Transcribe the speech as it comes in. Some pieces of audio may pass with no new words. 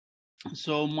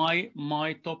So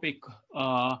my topic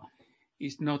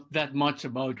is not that much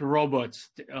about robots.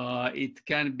 It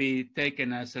can be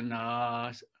taken as an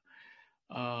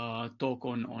talk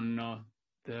on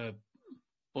the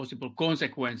possible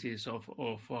consequences of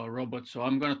robots. So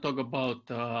I'm going to talk about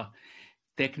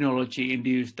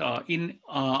technology-induced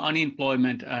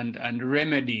unemployment and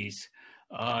remedies,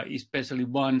 especially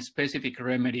one specific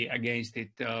remedy against it,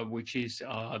 which is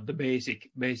the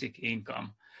basic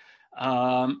income.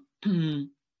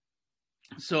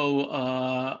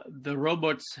 So the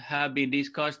robots have been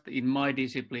discussed in my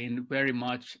discipline very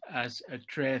much as a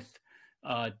threat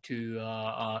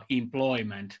to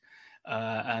employment.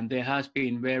 And there has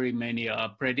been very many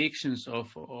predictions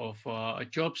of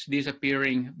jobs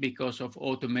disappearing because of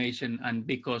automation and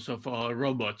because of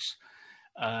robots.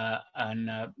 And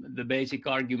the basic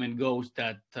argument goes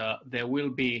that there will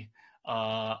be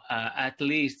at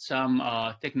least some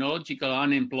technological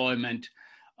unemployment.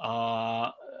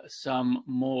 Some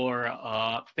more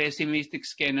pessimistic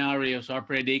scenarios are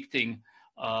predicting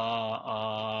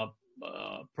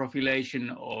profilation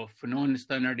of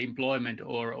non-standard employment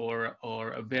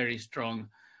or a very strong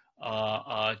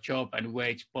job and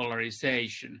wage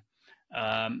polarization.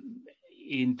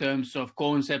 In terms of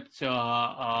concepts,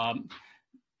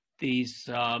 these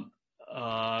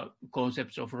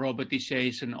concepts of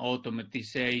robotization,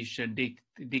 automatization,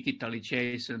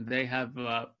 digitalization, they have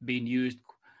been used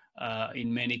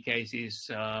in many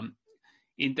cases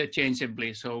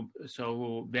interchangeably, so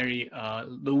very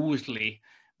loosely.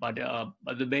 But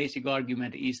the basic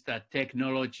argument is that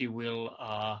technology will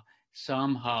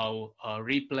somehow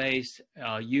replace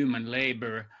human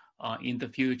labor in the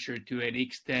future to an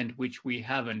extent which we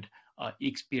haven't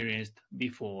experienced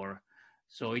before.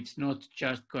 So it's not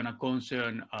just going to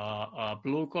concern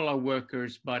blue-collar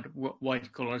workers, but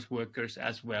white-collar workers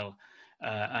as well.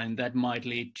 And that might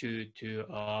lead to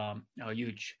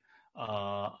huge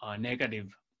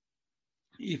negative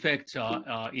effects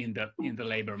in the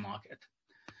labor market.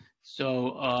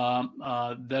 So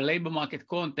the labor market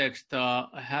context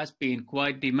has been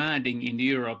quite demanding in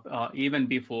Europe even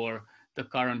before the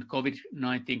current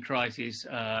COVID-19 crisis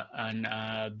and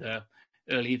the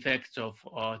early effects of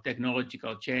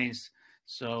technological change.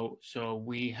 So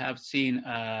we have seen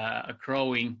a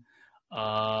growing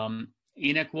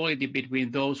inequality between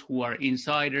those who are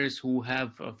insiders, who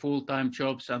have full-time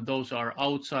jobs, and those are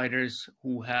outsiders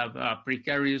who have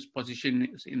precarious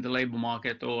positions in the labor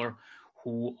market or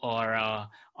who are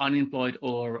unemployed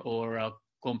or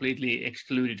completely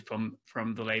excluded from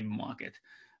the labor market.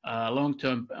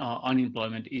 Long-term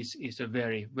unemployment is a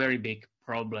very, very big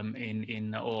problem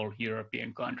in all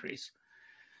European countries.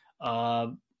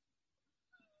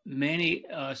 Many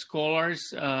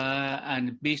scholars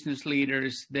and business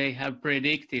leaders, they have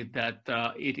predicted that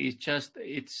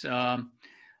it's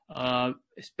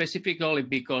specifically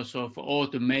because of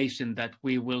automation that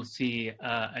we will see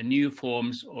new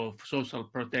forms of social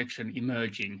protection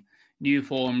emerging. New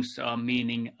forms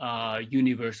meaning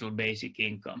universal basic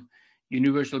income.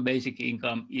 Universal basic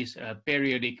income is a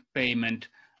periodic payment,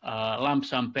 lump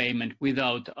sum payment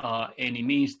without any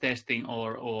means testing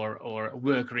or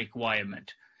work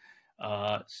requirement.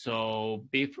 So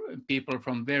people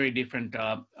from very different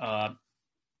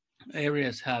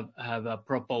areas have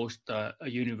proposed a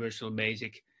universal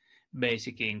basic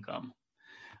income.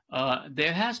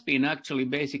 There has been actually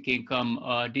basic income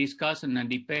discussion and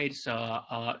debates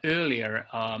earlier.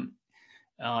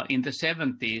 In the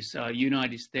 70s,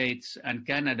 United States and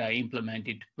Canada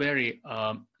implemented very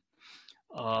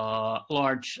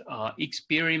large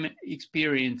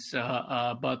experiments,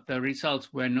 but the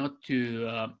results were not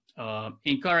too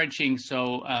encouraging,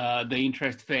 so the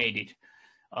interest faded.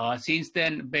 Since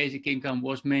then, basic income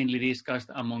was mainly discussed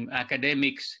among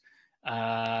academics,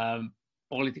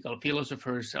 political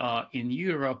philosophers in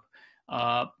Europe,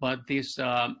 but this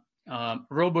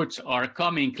robots are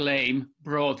coming claim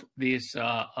brought this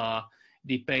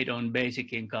debate on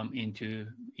basic income into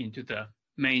the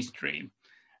mainstream.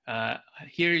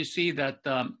 Here you see that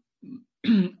all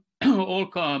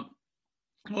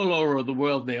over the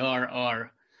world there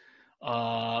are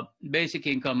basic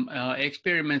income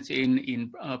experiments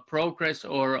in progress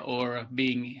or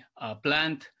being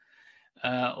planned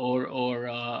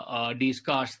or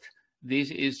discussed.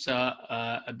 This is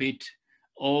a bit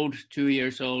old, 2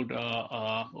 years old,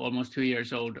 almost 2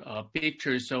 years old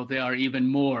pictures. So there are even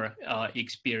more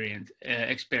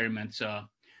experiments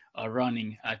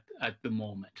running at the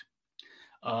moment.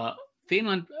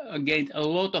 Finland gained a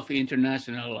lot of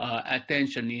international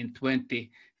attention in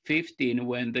 2015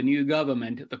 when the new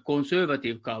government, the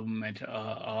conservative government,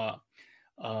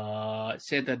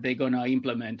 said that they're going to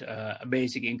implement a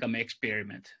basic income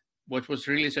experiment. what was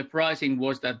really surprising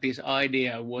was that this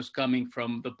idea was coming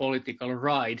from the political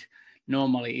right.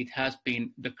 Normally, it has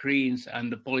been the Greens and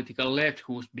the political left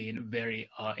who's been very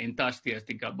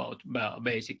enthusiastic about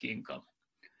basic income.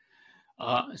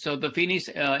 So the Finnish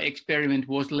experiment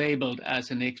was labeled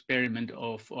as an experiment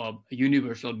of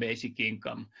universal basic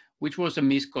income, which was a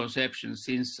misconception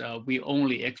since we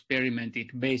only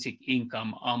experimented basic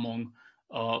income among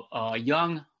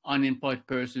young unemployed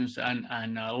persons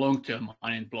and long-term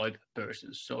unemployed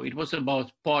persons. So it was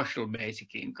about partial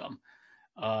basic income.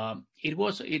 It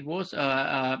was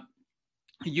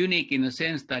unique in the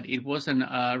sense that it was a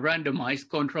randomized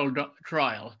controlled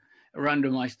trial, a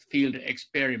randomized field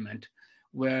experiment,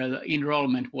 where the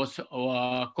enrollment was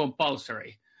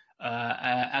compulsory.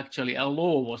 Actually, a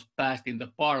law was passed in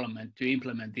the parliament to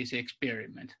implement this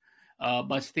experiment.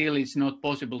 But still, it's not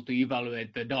possible to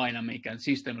evaluate the dynamic and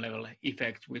system level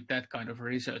effects with that kind of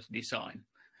research design.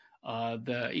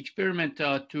 The experiment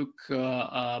took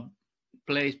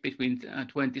place between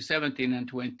 2017 and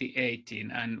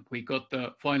 2018, and we got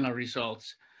the final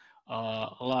results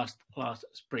last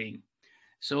spring.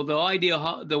 So the idea,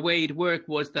 the way it worked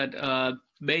was that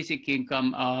basic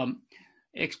income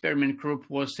experiment group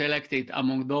was selected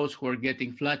among those who were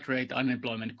getting flat rate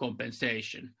unemployment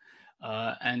compensation.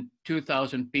 And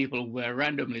 2,000 people were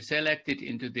randomly selected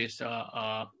into this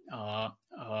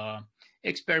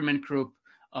experiment group,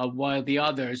 while the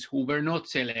others who were not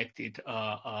selected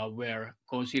were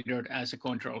considered as a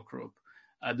control group.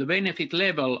 The benefit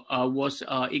level was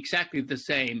exactly the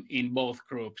same in both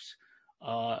groups.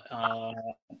 So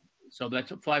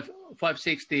that's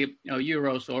 560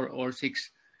 euros or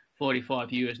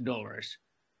 $645.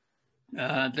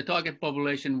 The target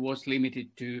population was limited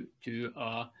to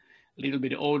a little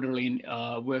bit elderly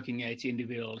working age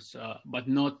individuals, but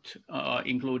not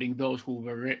including those who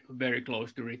were very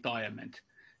close to retirement.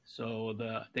 So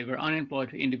they were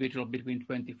unemployed individuals between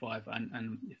 25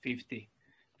 and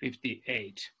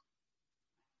 58.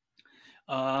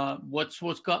 What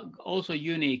was also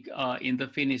unique in the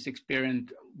Finnish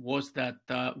experience was that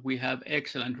we have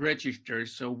excellent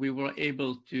registers, so we were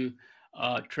able to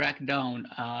track down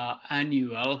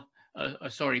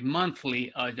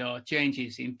monthly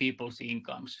changes in people's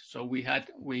incomes. So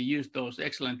we used those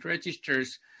excellent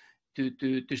registers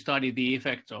to study the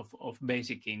effects of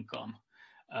basic income.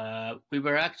 We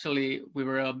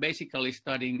were basically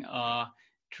studying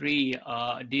three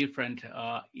different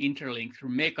interlinked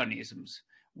mechanisms.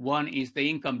 One is the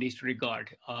income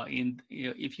disregard.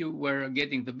 If you were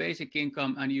getting the basic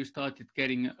income and you started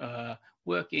getting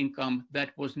work income,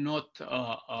 that was not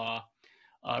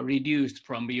reduced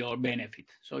from your benefit.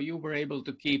 So you were able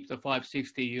to keep the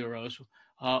 560 euros,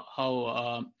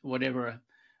 how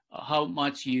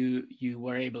much you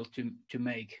were able to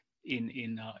make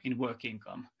in work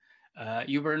income.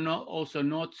 You were also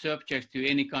not subject to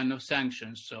any kind of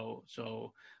sanctions. So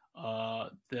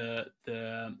the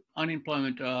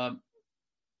unemployment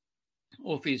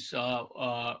office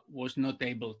was not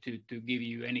able to give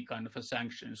you any kind of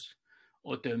sanctions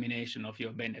or termination of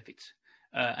your benefits.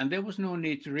 And there was no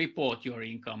need to report your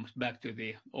incomes back to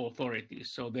the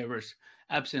authorities. So there was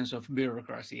absence of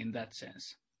bureaucracy in that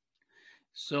sense.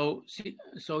 So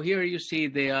here you see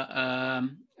the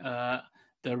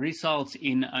results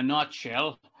in a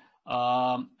nutshell,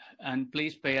 and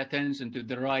please pay attention to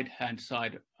the right-hand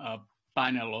side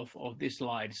panel of these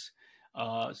slides.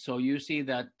 So you see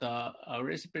that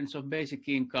recipients of basic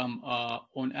income,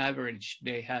 on average,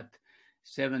 they had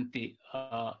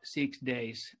 76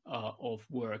 days of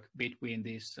work between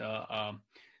this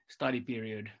study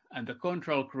period, and the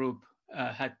control group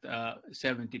had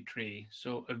 73.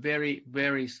 So a very,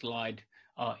 very slight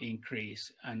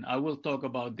increase. And I will talk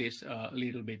about this a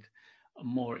little bit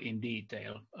more in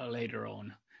detail later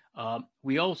on.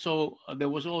 There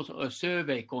was also a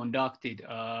survey conducted,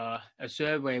 a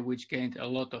survey which gained a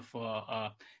lot of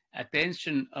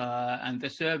attention, and the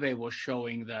survey was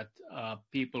showing that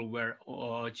people were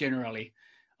generally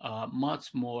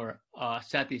much more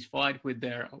satisfied with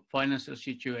their financial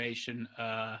situation,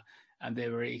 and they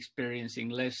were experiencing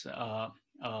less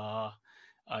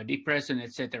depression,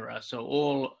 etc. So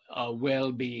all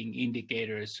well-being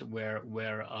indicators were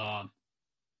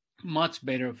much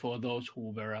better for those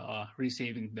who were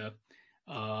receiving the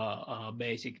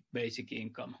basic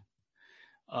income.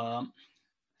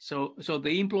 So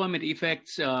the employment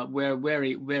effects were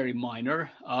very, very minor,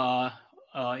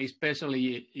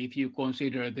 especially if you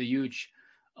consider the huge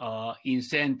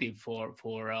incentive for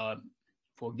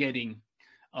getting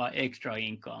extra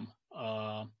income.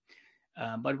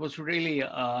 But was really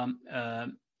a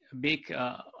big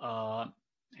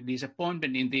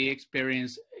disappointment in the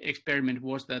experiment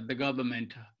was that the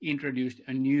government introduced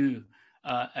a new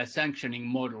a sanctioning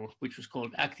model, which was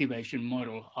called activation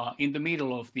model, in the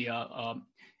middle of the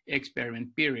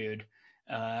experiment period.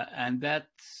 And that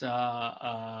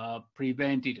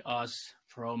prevented us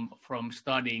from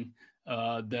studying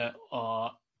the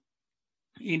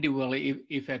individual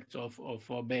effects of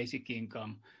basic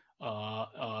income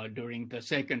during the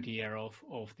second year of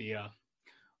the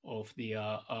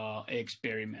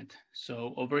experiment.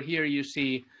 So over here you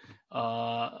see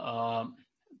the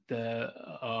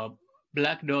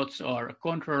black dots are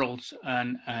controls,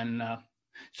 and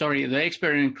sorry, the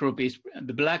experiment group is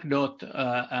the black dot,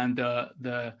 and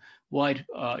the white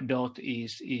dot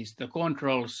is the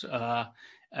controls,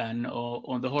 and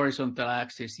on the horizontal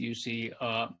axis you see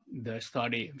the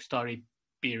study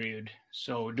period.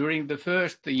 So during the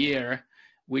first year,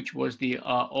 which was the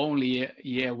only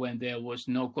year when there was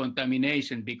no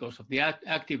contamination because of the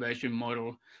activation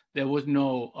model, there was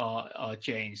no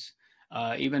change.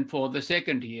 Even for the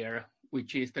second year,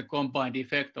 which is the combined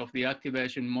effect of the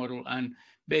activation model and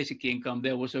basic income,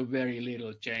 there was a very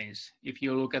little change. If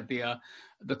you look at the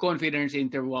confidence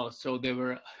intervals, so there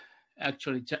were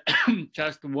actually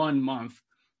just 1 month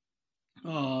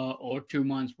or 2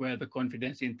 months where the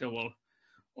confidence interval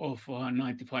of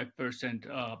 95%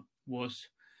 was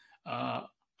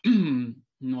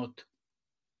not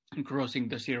crossing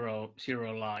the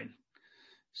zero line.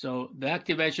 So the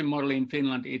activation model in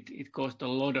Finland, it caused a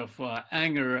lot of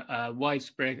anger,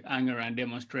 widespread anger and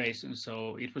demonstrations.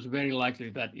 So it was very likely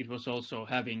that it was also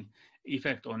having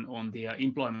effect on the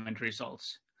employment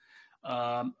results.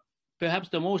 Perhaps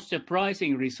the most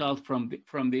surprising result from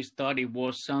this study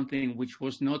was something which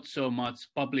was not so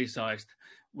much publicized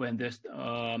when the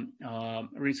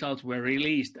results were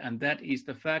released, and that is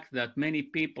the fact that many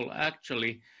people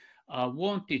actually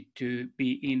wanted to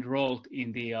be enrolled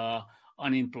in the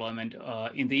unemployment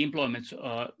in the employment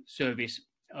services,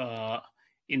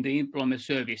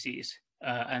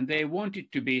 and they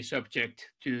wanted to be subject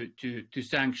to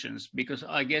sanctions, because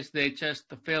I guess they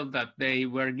just felt that they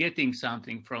were getting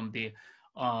something from the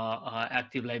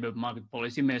active labor market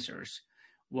policy measures.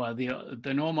 While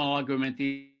the normal argument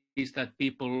is that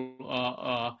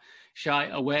people shy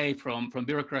away from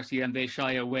bureaucracy, and they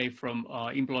shy away from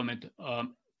employment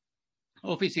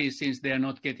offices since they are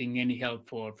not getting any help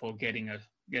for getting a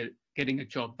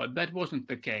job, but that wasn't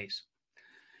the case.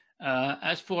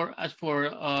 As for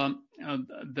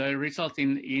the results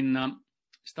in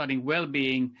studying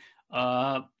well-being,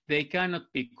 they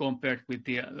cannot be compared with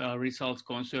the results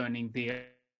concerning the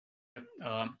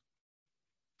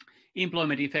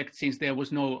employment effect, since there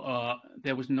was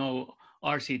no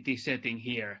RCT setting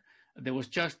here. There was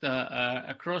just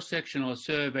a cross-sectional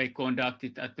survey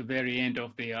conducted at the very end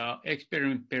of the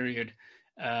experiment period,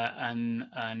 and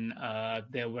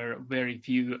there were very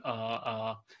few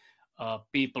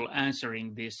people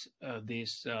answering this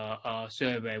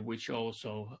survey, which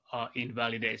also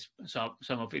invalidates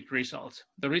some of its results.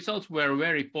 The results were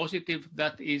very positive,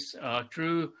 that is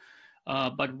true,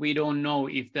 but we don't know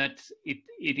if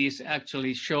it is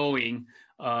actually showing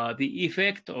the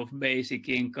effect of basic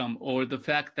income, or the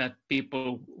fact that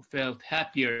people felt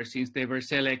happier since they were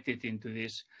selected into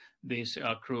this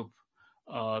group.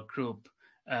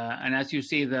 And as you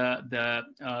see, the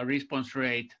response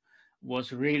rate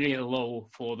was really low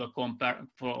for the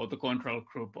control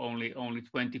group, only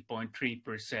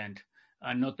 20.3%,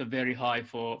 and not a very high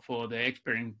for the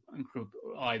experiment group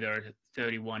either,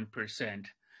 31%.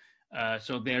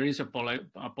 So there is a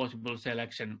possible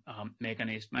selection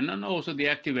mechanism, and also the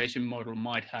activation model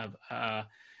might have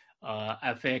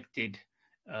affected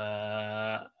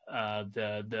the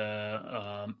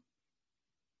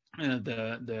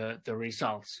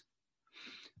results.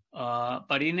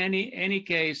 But in any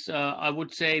case, I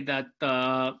would say that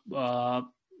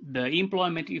the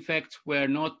employment effects were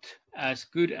not as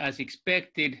good as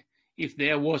expected, if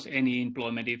there was any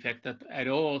employment effect at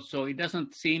all. So it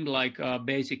doesn't seem like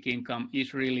basic income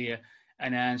is really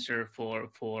an answer for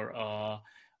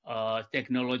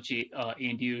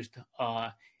technology-induced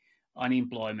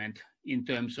unemployment in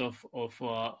terms of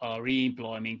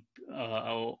re-employing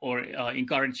or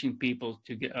encouraging people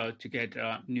to get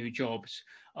new jobs.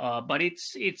 But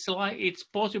it's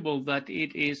possible that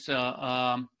it is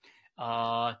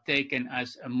taken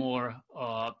as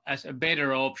a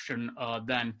better option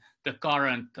than the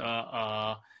current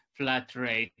flat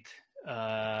rate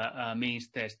means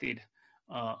tested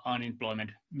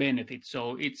unemployment benefit.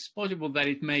 So it's possible that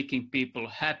it's making people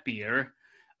happier,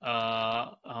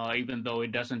 even though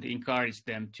it doesn't encourage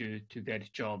them to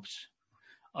get jobs.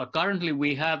 Currently,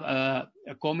 we have a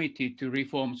committee to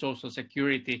reform Social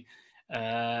Security,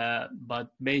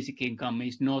 but basic income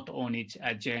is not on its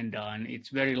agenda, and it's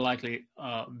very unlikely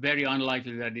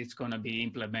that it's going to be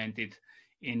implemented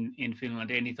in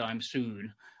Finland anytime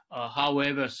soon.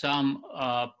 However, some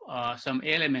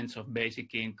elements of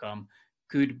basic income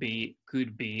could be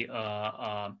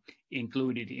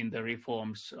included in the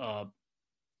reforms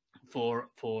for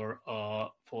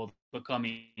the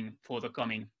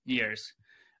coming years.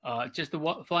 Just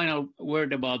a final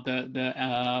word about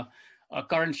the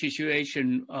current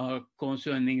situation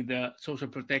concerning the social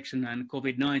protection and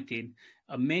COVID-19.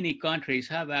 Many countries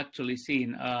have actually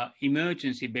seen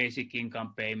emergency basic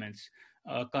income payments.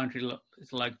 Countries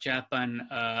like Japan,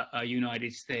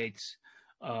 United States,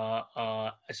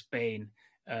 Spain.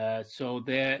 So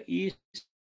there is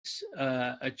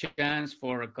a chance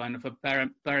for a kind of a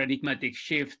paradigmatic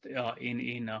shift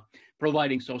in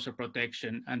providing social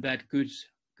protection, and that could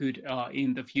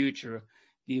in the future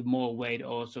give more weight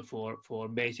also for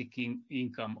basic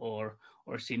income or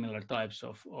similar types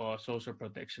of social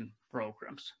protection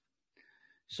programs.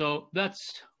 So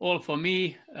that's all for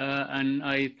me, and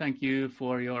I thank you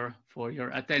for your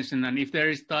attention. And if there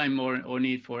is time or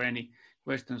need for any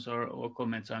questions or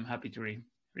comments, I'm happy to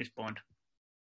respond.